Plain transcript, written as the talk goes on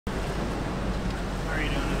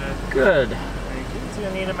Good. Thank you. Do you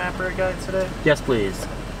need a map or a guide today? Yes, please.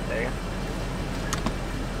 There you go.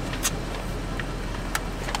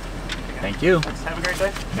 Thank you. Thanks. Have a great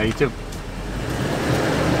day. Yeah, you too.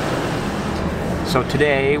 So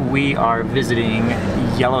today we are visiting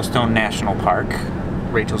Yellowstone National Park.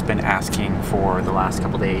 Rachel's been asking for the last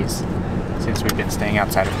couple days since we've been staying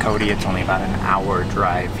outside of Cody. It's only about an hour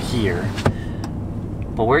drive here.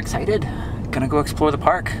 But we're excited. Gonna go explore the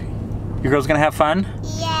park. You girls gonna have fun?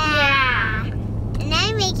 Yeah. And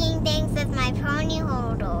I'm making things with my pony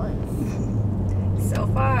holders. So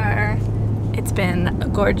far, it's been a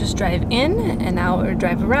gorgeous drive in, an hour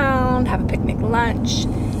drive around, have a picnic lunch,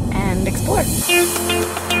 and explore.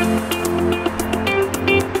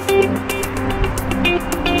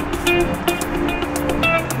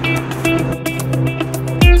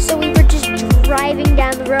 So we were just driving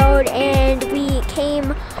down the road and we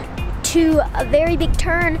came to a very big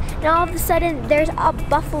turn, and all of a sudden there's a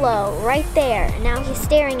buffalo right there. And now he's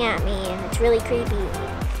staring at me and it's really creepy.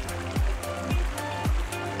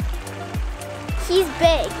 He's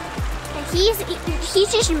big and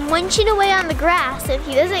he's just munching away on the grass and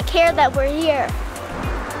he doesn't care that we're here.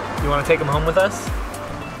 You wanna take him home with us?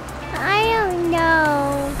 I don't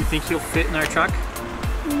know. You think he'll fit in our truck?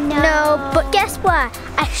 No, but guess what?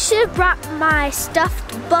 I should have brought my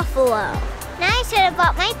stuffed buffalo. Now I should have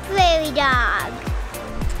brought my prairie dog.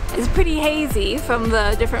 It's pretty hazy from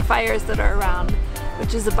the different fires that are around,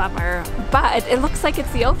 which is a bummer. But it looks like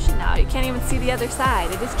it's the ocean now. You can't even see the other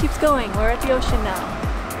side. It just keeps going. We're at the ocean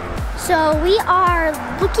now. So we are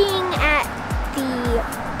looking at the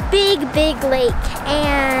big lake,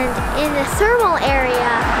 and in the thermal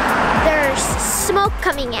area, there's smoke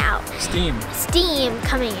coming out. Steam. Steam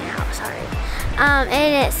coming out, sorry.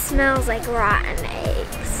 And it smells like rotten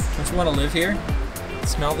eggs. Don't you want to live here?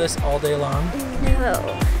 Smell this all day long?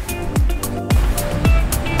 No.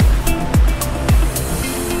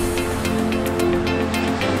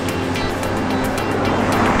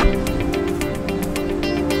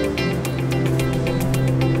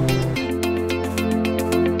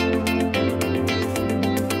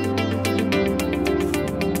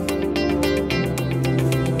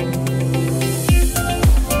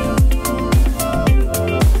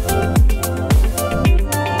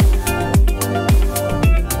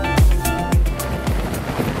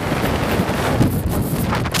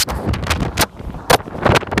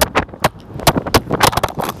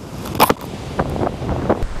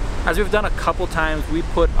 As we've done a couple times, we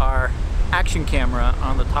put our action camera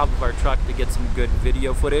on the top of our truck to get some good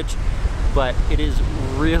video footage, but it is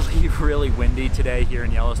really windy today here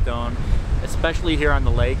in Yellowstone, especially here on the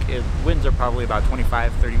lake. Winds are probably about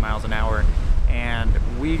 25-30 miles an hour, and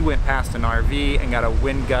we went past an RV and got a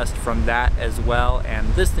wind gust from that as well,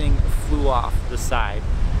 and this thing flew off the side.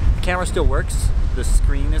 The camera still works. The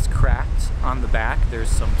screen is cracked on the back. There's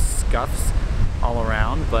some scuffs all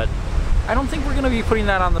around, but I don't think we're going to be putting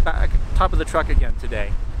that on the top of the truck again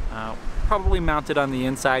today. Probably mount it on the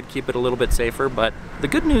inside, keep it a little bit safer, but the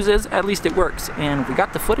good news is at least it works, and we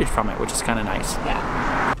got the footage from it, which is kind of nice.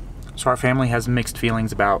 Yeah. So our family has mixed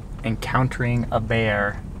feelings about encountering a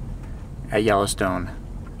bear at Yellowstone,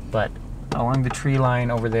 but along the tree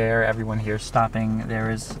line over there, everyone here is stopping.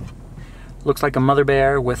 There is, looks like a mother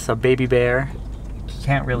bear with a baby bear. You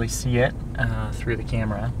can't really see it through the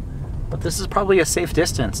camera. But this is probably a safe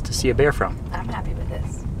distance to see a bear from. I'm happy with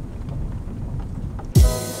this.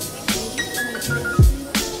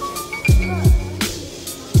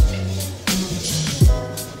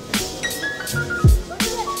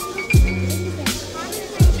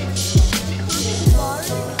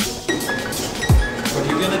 What are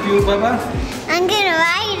you gonna do, Bubba? I'm gonna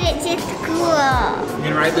ride it to school. You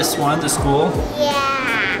gonna ride the swan to school?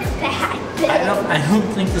 Yeah. I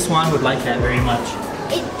don't think the swan would like that very much.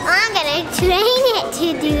 I'm gonna train it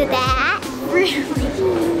to do that. Really?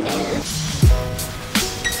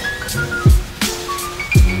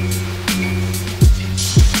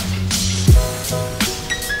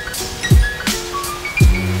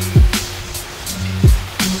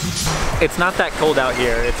 It's not that cold out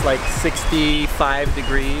here. It's like 65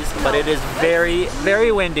 degrees, but it is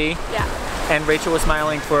very windy. Yeah. And Rachel was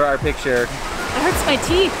smiling for our picture. It hurts my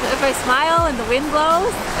teeth. If I smile and the wind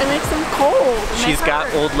blows, it makes them cold. She's got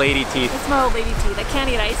old lady teeth. It's my old lady teeth. I can't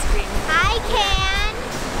eat ice cream. I can.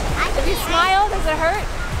 If you smile, does it hurt?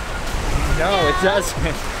 No, it doesn't.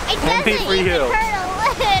 It Only doesn't for even you. hurt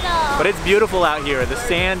a little. But it's beautiful out here. The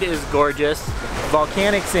sand is gorgeous.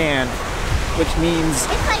 Volcanic sand, which means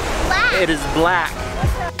It's like black. it is black.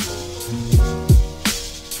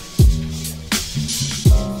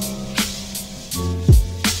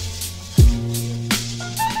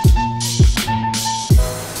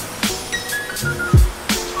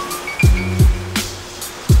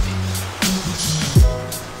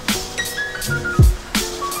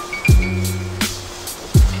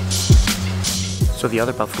 So the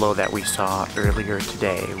other buffalo that we saw earlier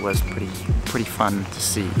today was pretty fun to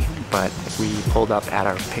see, but we pulled up at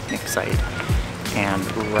our picnic site, and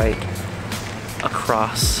right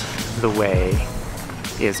across the way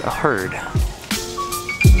is a herd.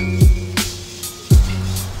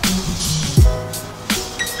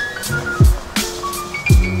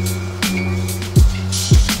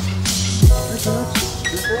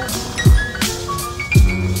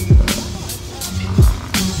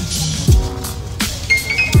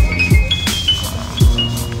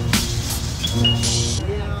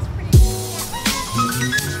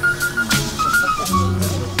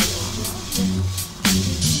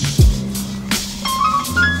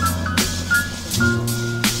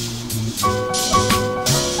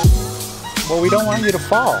 Well, we don't want you to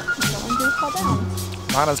fall. I don't want you to fall down.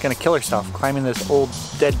 Lana's gonna kill herself climbing this old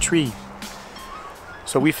dead tree.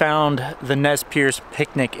 So we found the Nez Perce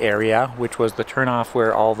picnic area, which was the turnoff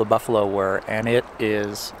where all the buffalo were, and it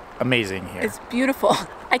is amazing here. It's beautiful.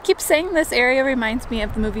 I keep saying this area reminds me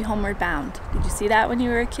of the movie Homeward Bound. Did you see that when you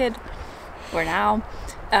were a kid? Or now?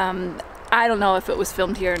 I don't know if it was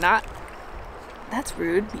filmed here or not. That's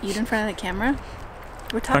rude. Eat in front of the camera.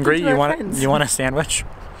 We're talking Hungry? to our friends. You want a sandwich?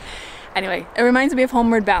 Anyway, it reminds me of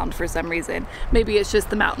Homeward Bound for some reason. Maybe it's just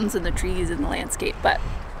the mountains and the trees and the landscape, but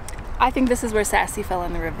I think this is where Sassy fell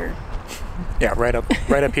in the river. Yeah, right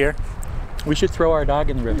up here. We should throw our dog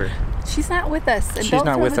in the river. She's not with us, and She's don't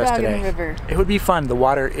not throw with the us dog today. in the river. It would be fun. The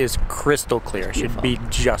water is crystal clear. Should be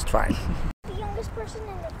just fine. The youngest person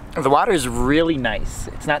in The water is really nice.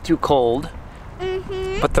 It's not too cold,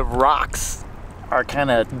 but the rocks are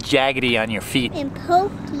kind of jaggedy on your feet. and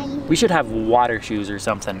pokey. We should have water shoes or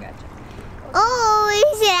something. Oh,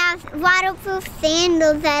 we should have waterproof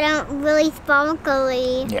sandals that aren't really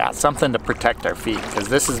sparkly. Yeah, something to protect our feet, because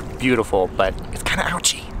this is beautiful, but it's kind of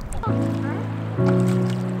ouchy.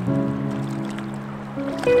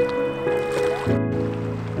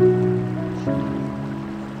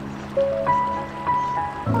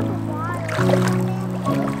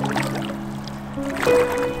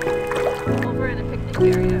 Over in a picnic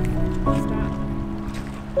area.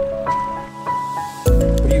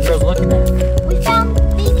 What are you girls looking at? We found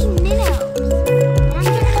baby minnows, and I'm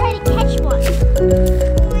gonna try to catch one.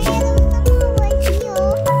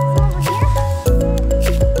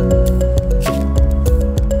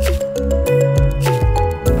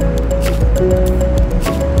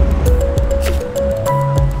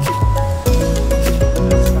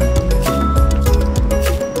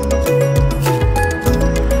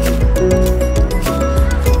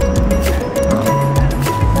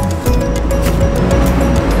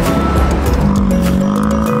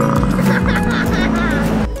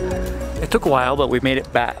 It took a while, but we made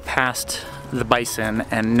it back past the Bison,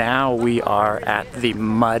 and now we are at the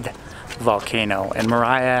Mud Volcano. And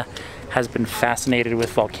Mariah has been fascinated with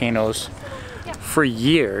volcanoes for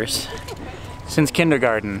years, since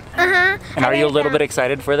kindergarten. And are you a little bit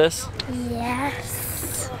excited for this?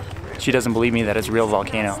 Yes. She doesn't believe me that it's a real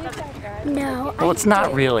volcano. No. Well, it's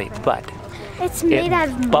not really, but It's made it out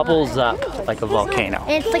of mud. bubbles up like a volcano.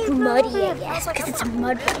 And it's like muddy, I guess, because it's a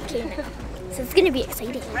mud volcano. So it's gonna be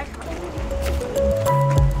exciting.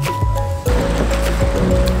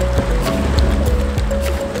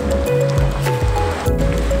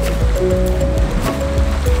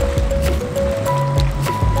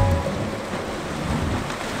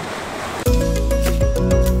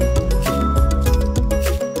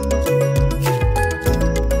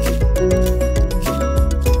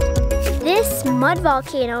 This mud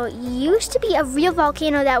volcano used to be a real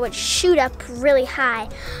volcano that would shoot up really high,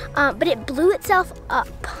 but it blew itself up.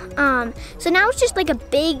 So now it's just like a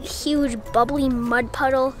big, huge, bubbly mud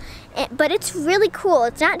puddle, but it's really cool.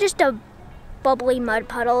 It's not just a bubbly mud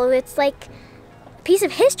puddle, it's like a piece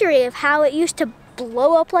of history of how it used to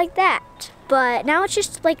blow up like that. But now it's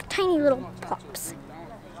just like tiny little plops.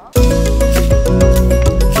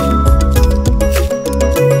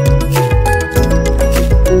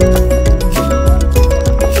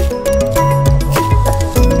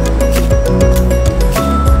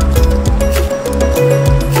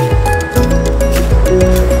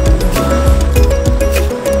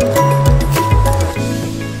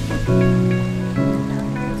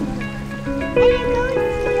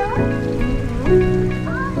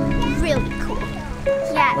 Really cool.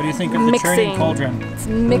 Yeah. What do you think of the churning cauldron? It's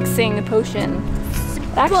mixing a potion.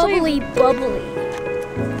 Actually, Bubbly.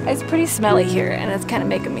 it's pretty smelly here, and it's kind of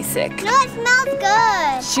making me sick. No, it smells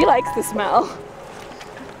good. She likes the smell.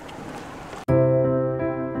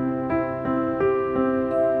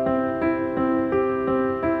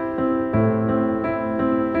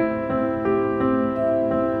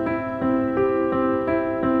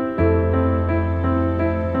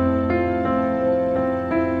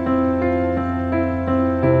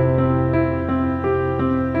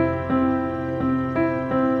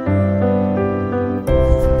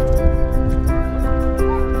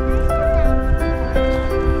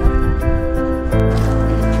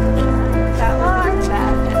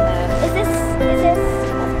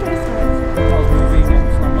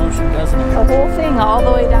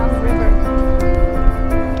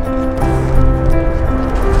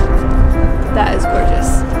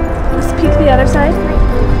 The other side?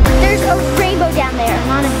 There's a rainbow down there.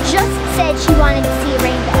 Mama just said she wanted to see a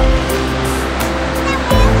rainbow.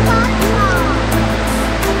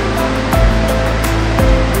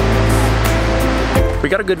 We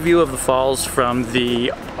got a good view of the falls from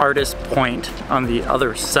the artist point on the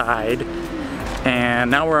other side. And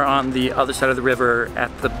now we're on the other side of the river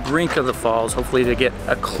at the brink of the falls, hopefully to get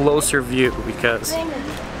a closer view, because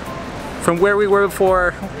from where we were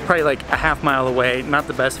before, probably like a half mile away, not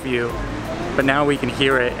the best view, but now we can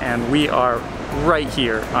hear it and we are right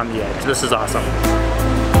here on the edge. This is awesome.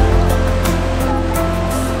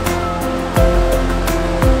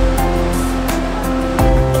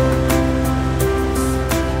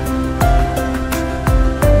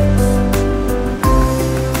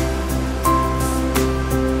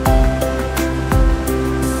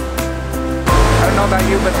 About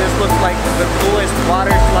you, but this looks like the coolest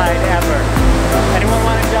water slide ever. Anyone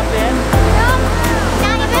want to jump in? No,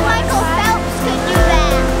 not even Michael Phelps could do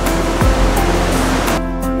that.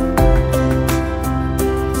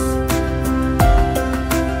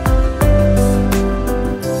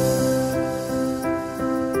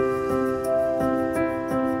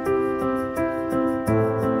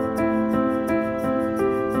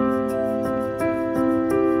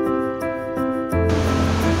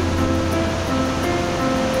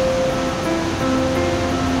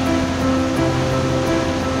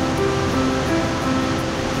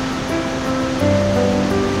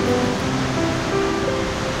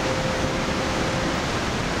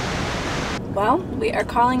 Well, we are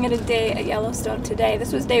calling it a day at Yellowstone today.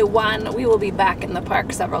 This was day 1. We will be back in the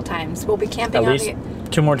park several times. We'll be camping at least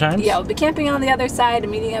 2 more times? Yeah, we'll be camping on the other side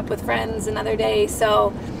and meeting up with friends another day.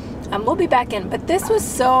 So we'll be back in. But this was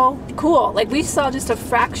so cool. Like, we saw just a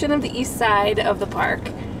fraction of the east side of the park,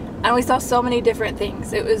 and we saw so many different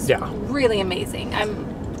things. It was really amazing.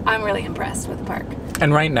 I'm really impressed with the park.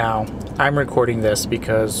 And right now, I'm recording this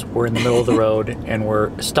because we're in the middle of the road and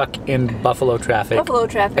we're stuck in buffalo traffic. Buffalo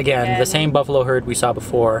traffic again. The same buffalo herd we saw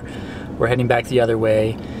before. We're heading back the other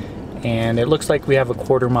way, and it looks like we have a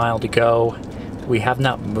quarter mile to go. We have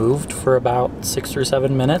not moved for about 6 or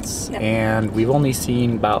 7 minutes, and we've only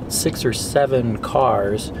seen about 6 or 7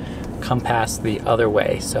 cars come past the other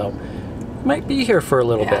way, so we might be here for a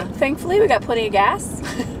little bit. Thankfully, we got plenty of gas.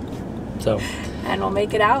 So. And we'll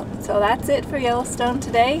make it out. So that's it for Yellowstone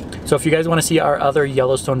today. So if you guys want to see our other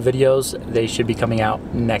Yellowstone videos, they should be coming out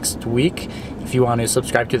next week. If you want to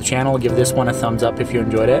subscribe to the channel, give this one a thumbs up if you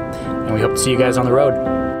enjoyed it, and we hope to see you guys on the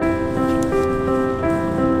road.